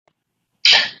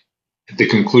the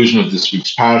conclusion of this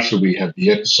week's parasha, we have the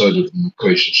episode of the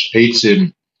Mekoshesh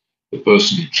Eitzim, the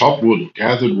person who chopped wood or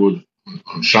gathered wood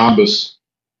on Shabbos.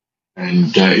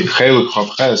 And in Chelek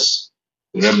Chav Ches,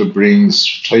 the Rebbe brings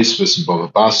Tosfos and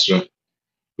Bava Basra.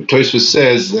 The Tosfos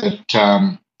says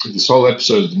that this whole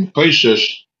episode of the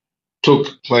Mekoshesh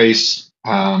took place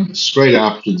straight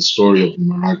after the story of the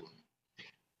Meraglim,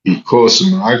 because the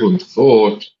Meraglim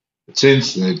thought that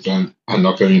since they are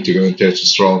not going to go into Eretz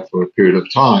Yisrael for a period of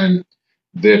time,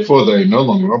 therefore they are no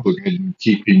longer obligated in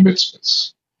keeping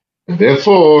mitzvahs. And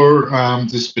therefore,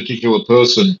 this particular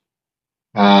person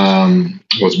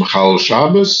was Machal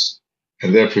Shabbos,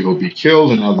 and therefore he'll be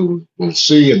killed, and others will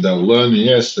see, and they'll learn,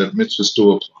 yes, that mitzvahs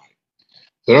do apply.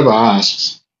 The Rebbe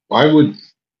asks, why would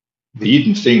the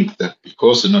Yidden think that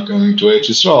because they're not going to Eretz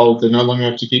Yisrael, they no longer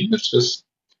have to keep mitzvahs?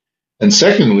 And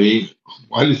secondly,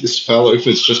 why did this fellow, if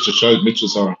it's just to show that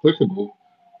mitzvahs are applicable,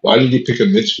 why did he pick a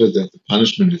mitzvah that the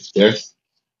punishment is death?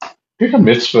 Pick a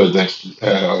mitzvah that,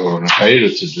 or a Torah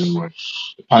to do with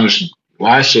the punishment,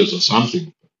 lashes or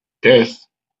something, death.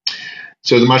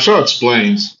 So the Mashal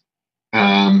explains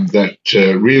that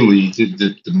really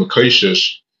the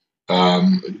Mekoshesh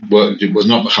was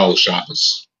not Machal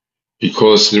Shabbos,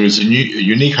 because there is a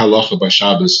unique halacha by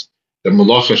Shabbos that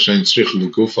malacha shein tzrich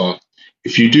l'gufa.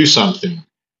 If you do something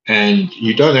and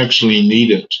you don't actually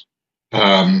need it,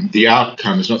 the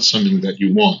outcome is not something that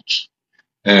you want,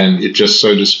 and it just,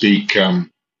 so to speak,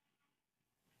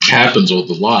 happens or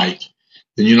the like,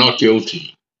 then you're not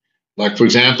guilty. Like, for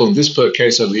example, in this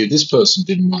case over here, this person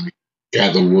didn't want to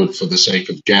gather wood for the sake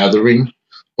of gathering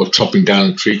or chopping down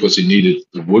a tree because he needed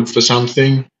the wood for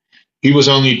something. He was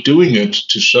only doing it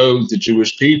to show the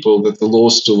Jewish people that the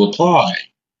laws still apply.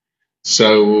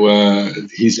 So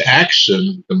his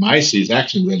action, the Maaseh, his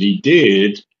action that he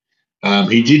didn't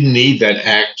need that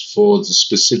act for the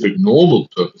specific normal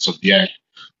purpose of the act,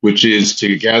 which is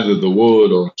to gather the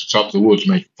wood or to chop the wood to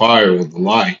make a fire or the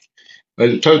like.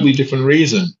 A totally different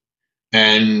reason.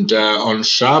 And on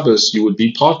Shabbos, you would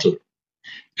be potter.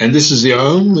 And this is the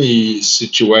only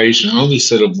situation, only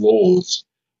set of laws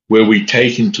where we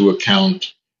take into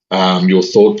account your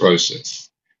thought process.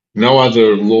 No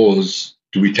other laws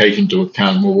do we take into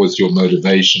account what was your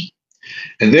motivation.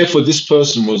 And therefore, this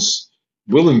person was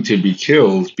willing to be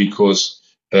killed because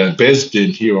Beis Din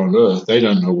here on earth, they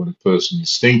don't know what a person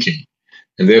is thinking.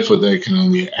 And therefore, they can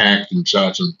only act and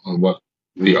judge on what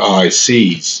the eye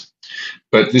sees.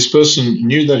 But this person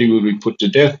knew that he would be put to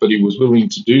death, but he was willing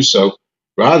to do so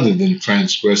rather than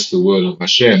transgress the word of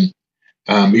Hashem,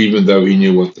 even though he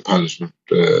knew what the punishment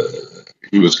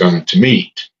he was going to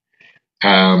meet.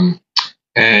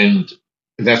 And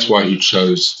that's why he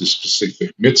chose this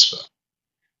specific mitzvah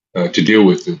to deal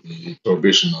with the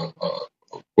prohibition of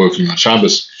working on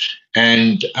Shabbos.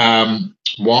 And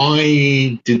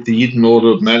why did the Yidden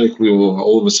automatically or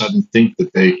all of a sudden think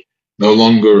that they no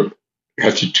longer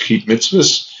have to keep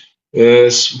mitzvahs?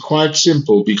 It's quite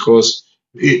simple, because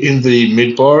in the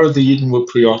Midbar, the Yidden were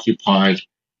preoccupied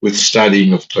with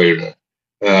studying of Torah.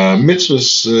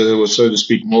 Mitzvahs were, so to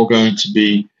speak, more going to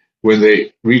be when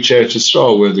they reach Eretz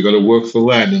Yisrael, where they've got to work the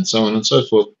land and so on and so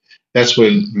forth. That's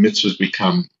when mitzvahs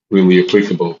become really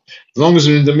applicable. As long as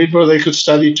in the Midbar they could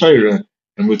study Torah,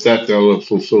 and with that they'll have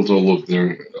fulfilled all of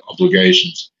their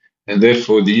obligations. And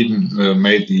therefore the Yidden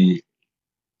made the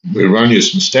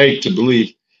erroneous mistake to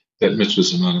believe that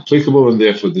mitzvahs are not applicable, and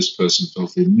therefore this person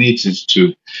felt they needed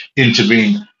to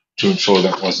intervene to ensure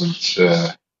that wasn't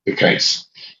the case.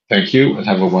 Thank you, and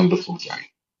have a wonderful day.